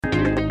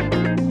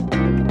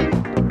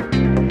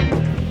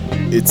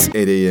It's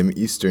 8 a.m.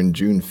 Eastern,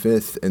 June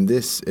 5th, and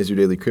this is your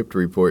daily crypto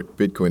report.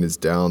 Bitcoin is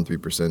down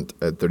 3%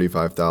 at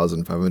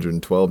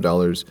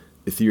 $35,512.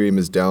 Ethereum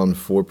is down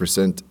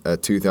 4%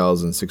 at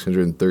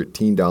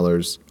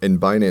 $2,613,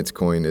 and Binance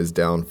Coin is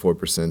down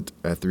 4%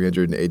 at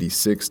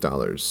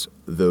 $386.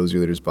 Those are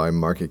leaders by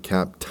market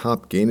cap.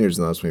 Top gainers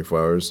in the last 24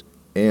 hours,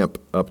 AMP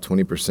up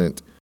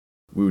 20%,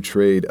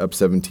 WooTrade up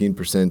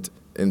 17%,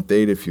 and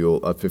Theta Fuel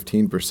up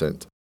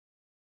 15%.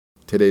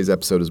 Today's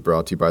episode is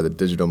brought to you by the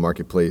digital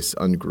marketplace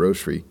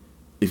Ungrocery.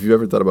 If you've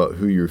ever thought about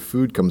who your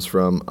food comes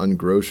from,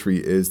 Ungrocery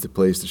is the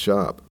place to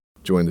shop.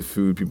 Join the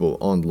food people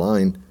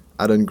online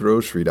at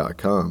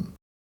ungrocery.com.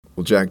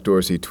 Well, Jack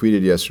Dorsey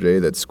tweeted yesterday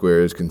that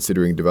Square is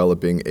considering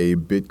developing a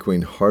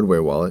Bitcoin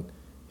hardware wallet.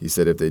 He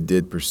said if they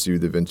did pursue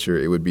the venture,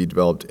 it would be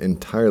developed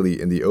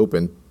entirely in the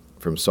open,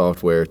 from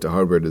software to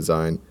hardware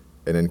design,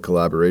 and in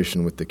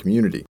collaboration with the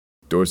community.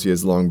 Dorsey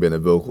has long been a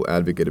vocal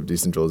advocate of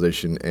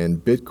decentralization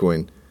and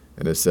Bitcoin,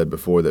 and has said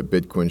before that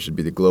Bitcoin should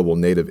be the global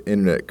native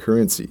internet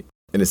currency.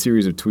 In a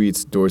series of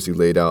tweets, Dorsey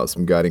laid out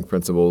some guiding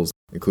principles,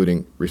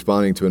 including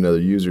responding to another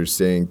user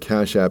saying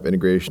Cash App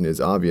integration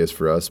is obvious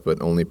for us, but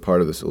only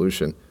part of the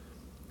solution.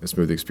 A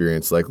smooth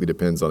experience likely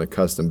depends on a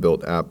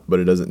custom-built app,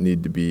 but it doesn't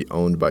need to be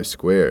owned by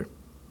Square.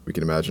 We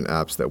can imagine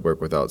apps that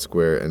work without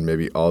Square and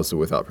maybe also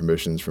without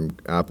permissions from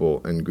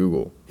Apple and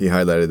Google. He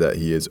highlighted that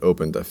he is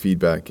open to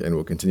feedback and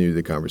will continue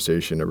the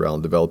conversation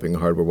around developing a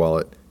hardware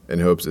wallet, and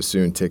hopes to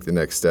soon take the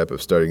next step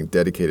of starting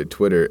dedicated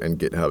Twitter and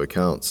GitHub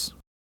accounts.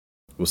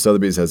 Well,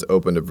 Sotheby's has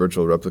opened a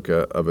virtual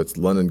replica of its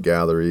London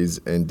galleries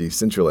in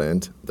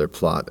Decentraland. Their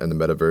plot and the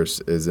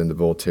metaverse is in the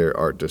Voltaire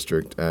Art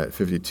District at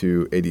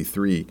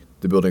 5283.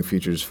 The building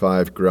features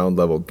 5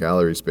 ground-level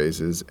gallery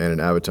spaces and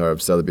an avatar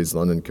of Sotheby's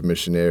London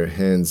commissioner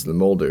Hans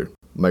Lemolder.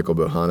 Michael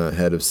Bohanna,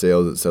 head of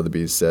sales at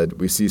Sotheby's, said,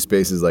 "We see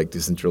spaces like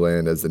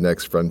Decentraland as the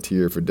next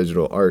frontier for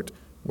digital art,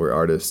 where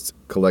artists,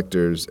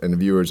 collectors, and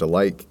viewers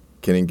alike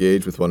can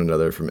engage with one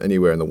another from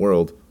anywhere in the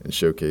world and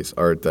showcase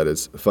art that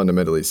is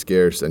fundamentally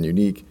scarce and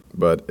unique,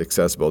 but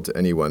accessible to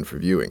anyone for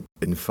viewing."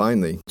 And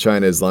finally,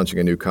 China is launching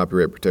a new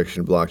copyright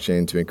protection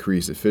blockchain to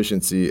increase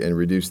efficiency and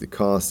reduce the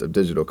cost of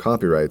digital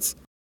copyrights.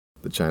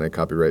 The China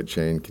copyright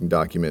chain can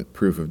document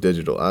proof of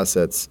digital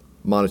assets,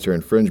 monitor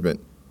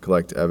infringement,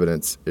 collect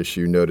evidence,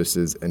 issue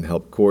notices, and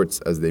help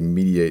courts as they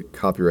mediate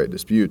copyright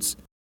disputes.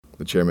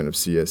 The chairman of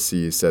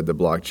CSC said the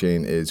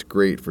blockchain is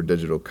great for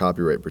digital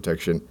copyright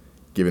protection,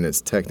 given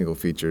its technical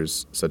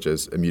features such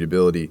as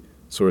immutability,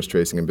 source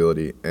tracing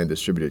ability, and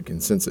distributed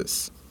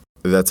consensus.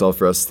 That's all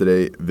for us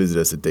today. Visit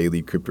us at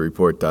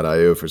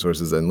dailycryptoreport.io for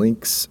sources and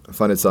links.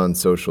 Find us on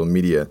social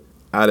media.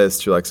 Add us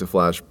to your Alexa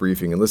Flash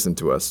briefing and listen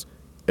to us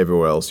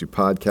everywhere else you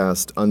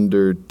podcast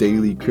under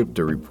Daily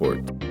Crypto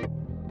Report.